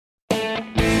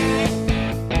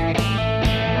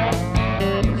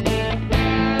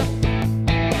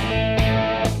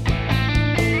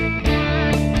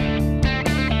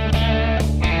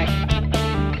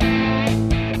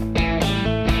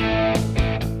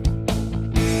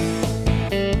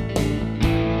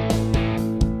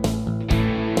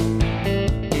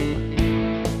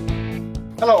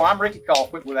Hello, I'm Ricky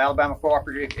Colquitt with Alabama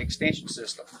Cooperative Extension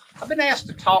System. I've been asked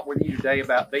to talk with you today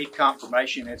about beef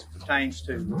conformation as it pertains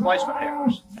to replacement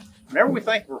heifers. Whenever we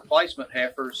think of replacement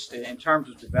heifers in terms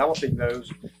of developing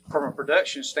those from a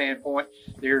production standpoint,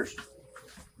 there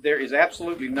is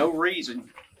absolutely no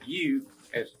reason you,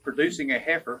 as producing a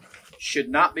heifer, should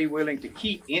not be willing to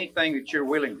keep anything that you're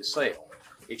willing to sell.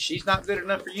 If she's not good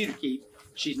enough for you to keep,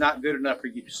 she's not good enough for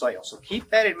you to sell. So keep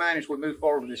that in mind as we move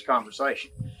forward with this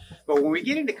conversation. But when we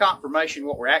get into conformation,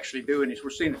 what we're actually doing is we're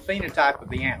seeing the phenotype of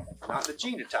the animal, not the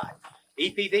genotype.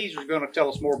 EPDs are going to tell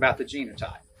us more about the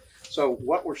genotype. So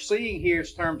what we're seeing here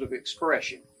is terms of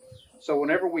expression. So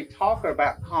whenever we talk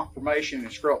about conformation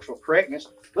and structural correctness,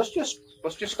 let's just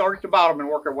start at the bottom and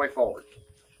work our way forward.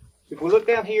 If we look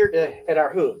down here at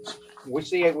our hooves, we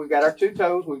see we've got our two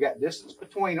toes, we've got distance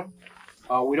between them.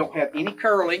 We don't have any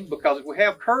curling, because if we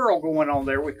have curl going on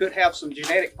there, we could have some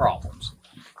genetic problems,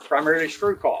 primarily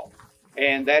screw claw.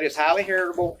 And that is highly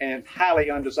heritable and highly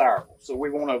undesirable. So we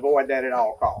want to avoid that at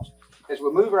all costs. As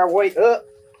we move our way up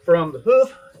from the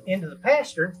hoof into the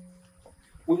pastern,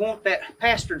 we want that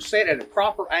pastern set at a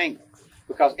proper angle,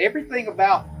 because everything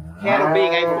about cattle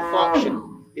being able to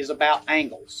function is about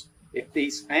angles. If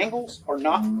these angles are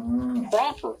not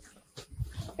proper,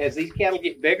 as these cattle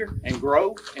get bigger and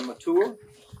grow and mature,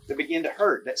 they begin to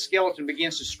hurt. That skeleton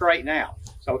begins to straighten out.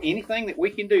 So anything that we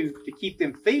can do to keep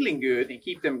them feeling good and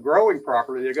keep them growing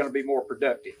properly, they're going to be more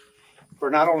productive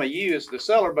for not only you as the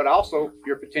seller, but also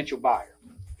your potential buyer.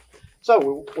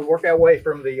 So we work our way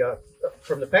from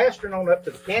the pastern on up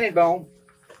to the cannon bone.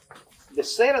 The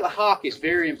set of the hock is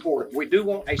very important. We do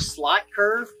want a slight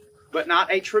curve, but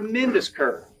not a tremendous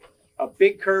curve. A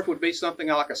big curve would be something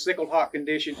like a sickled hock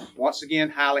condition. Once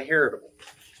again, highly heritable.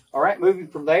 All right, moving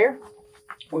from there,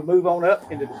 we move on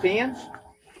up into the pins,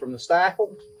 from the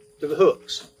stifle to the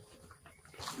hooks.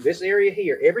 This area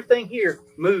here, everything here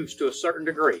moves to a certain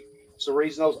degree. It's the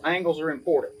reason those angles are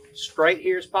important. Straight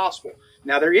here as possible.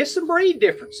 Now, there is some breed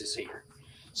differences here.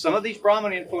 Some of these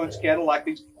Brahman influenced cattle, like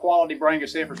these quality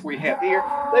Brangus heifers we have here,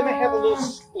 they may have a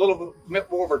little bit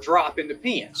more of a drop in the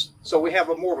pins. So we have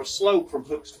more of a slope from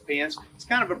hooks to pins. It's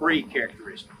kind of a breed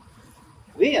characteristic.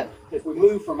 Then, if we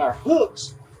move from our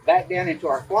hooks back down into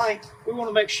our flanks, we want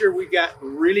to make sure we've got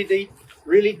really deep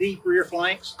rear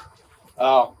flanks.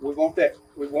 We want that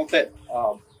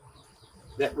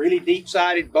really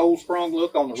deep-sided, bowl-sprung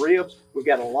look on the ribs. We've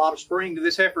got a lot of spring to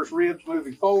this heifer's ribs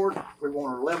moving forward. We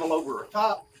want her level over her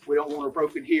top. We don't want her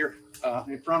broken here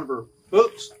in front of her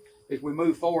hooks. As we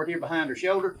move forward here behind her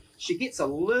shoulder, she gets a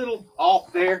little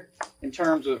off there in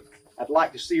terms of, I'd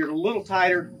like to see her a little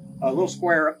tighter, a little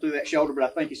square up through that shoulder, but I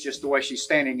think it's just the way she's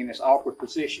standing in this awkward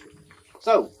position.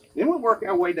 So then we work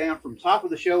our way down from top of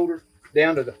the shoulder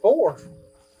down to the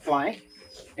foreflank,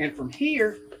 and from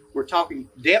here, we're talking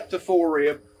depth of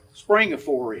forerib, spring of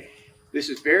forerib. This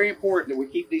is very important that we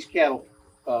keep these cattle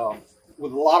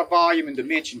with a lot of volume and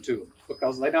dimension to them,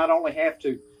 because they not only have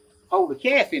to hold the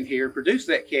calf in here and produce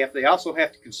that calf, they also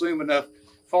have to consume enough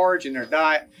forage in their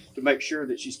diet to make sure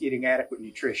that she's getting adequate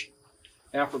nutrition.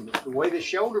 Now, from the way the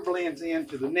shoulder blends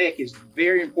into the neck is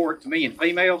very important to me in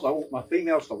females. I want my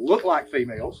females to look like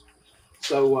females.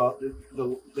 So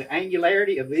the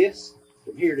angularity of this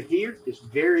from here to here is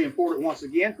very important. Once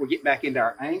again, we get back into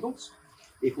our angles.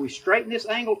 If we straighten this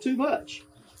angle too much,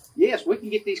 yes, we can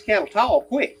get these cattle tall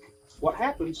quick. What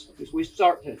happens is we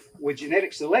start to, with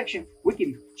genetic selection, we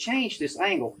can change this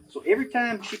angle. So every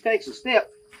time she takes a step,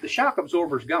 the shock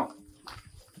absorber's gone.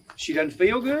 She doesn't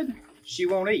feel good, she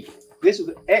won't eat. This is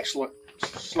an excellent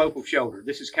slope of shoulder.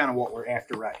 This is kind of what we're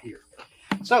after right here.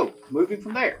 So moving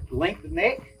from there, length of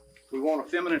neck. We want a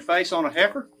feminine face on a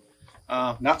heifer.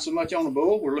 Not so much on a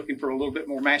bull. We're looking for a little bit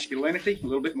more masculinity, a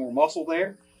little bit more muscle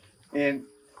there. And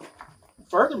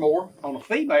furthermore, on a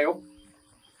female,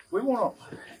 we want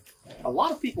a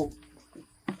lot of people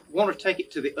want to take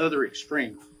it to the other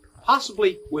extreme,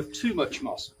 possibly with too much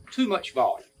muscle, too much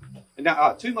volume. And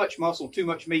now, too much muscle, too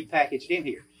much meat packaged in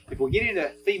here. If we get into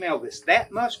a female that's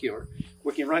that muscular,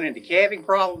 we can run into calving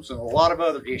problems and a lot of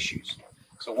other issues.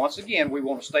 So once again, we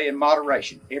want to stay in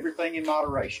moderation, everything in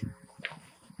moderation.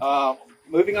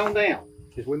 Moving on down,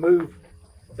 as we move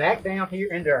back down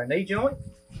here into our knee joint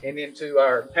and into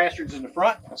our pasterns in the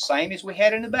front, the same as we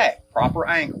had in the back, proper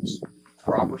angles,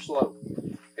 proper slope.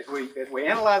 As we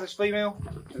analyze this female,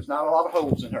 there's not a lot of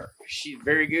holes in her. She's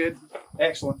very good,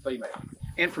 excellent female.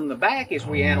 And from the back, as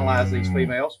we analyze these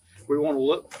females, we want to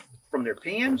look from their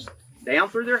pins down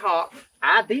through their hock.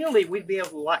 Ideally, we'd be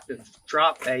able to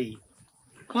drop a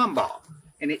plumb bob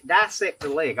and it dissect the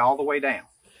leg all the way down.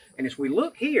 And as we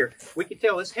look here, we can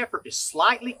tell this heifer is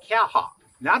slightly cow hocked.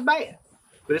 Not bad,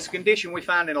 But it's a condition we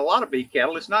find in a lot of beef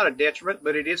cattle. It's not a detriment,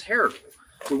 but it is heritable.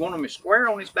 We want them as square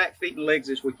on his back feet and legs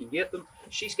as we can get them.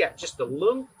 She's got just a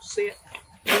little set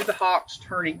through the hocks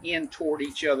turning in toward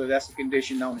each other. That's the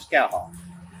condition known as cow hock.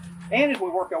 And as we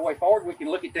work our way forward, we can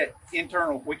look at that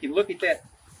we can look at that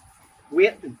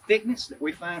width and thickness that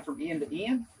we find from end to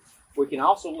end. We can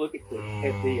also look at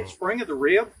the spring of the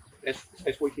rib as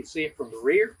we can see it from the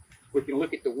rear. We can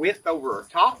look at the width over our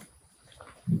top.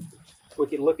 We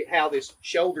can look at how this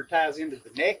shoulder ties into the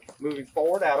neck, moving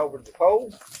forward out over the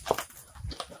pole.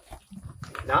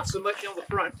 Not so much on the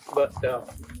front, but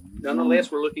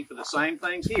nonetheless, we're looking for the same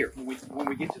things here. When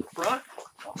we get to the front,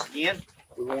 once again,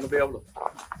 we want to be able to,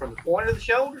 from the point of the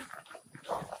shoulder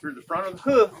through the front of the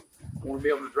hoof, we want to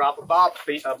be able to drop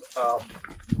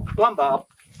a plumb bob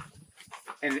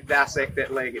and dissect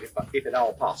that leg if at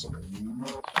all possible.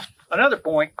 Another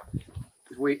point,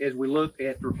 as we look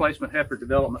at replacement heifer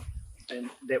development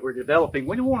that we're developing,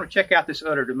 we want to check out this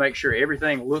udder to make sure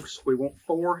everything looks. We want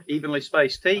 4 evenly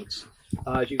spaced teats.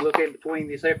 As you look in between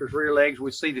these heifer's rear legs,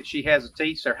 we see that she has the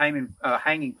teats. They're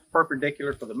hanging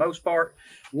perpendicular for the most part.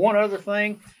 One other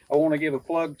thing, I want to give a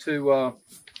plug to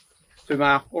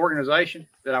my organization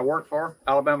that I work for,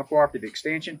 Alabama Cooperative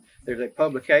Extension. There's a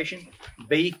publication,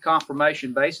 Beef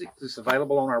Conformation Basics. It's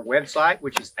available on our website,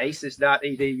 which is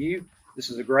aces.edu. This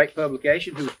is a great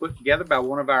publication that was put together by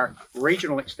one of our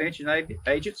regional extension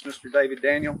agents, Mr. David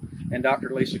Daniel and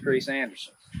Dr. Lisa Crease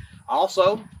Anderson.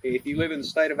 Also, if you live in the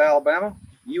state of Alabama,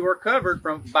 you are covered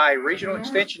by a regional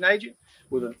extension agent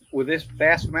with this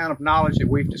vast amount of knowledge that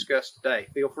we've discussed today.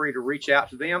 Feel free to reach out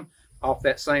to them off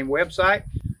that same website,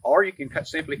 or you can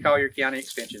simply call your county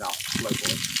extension office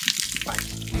locally.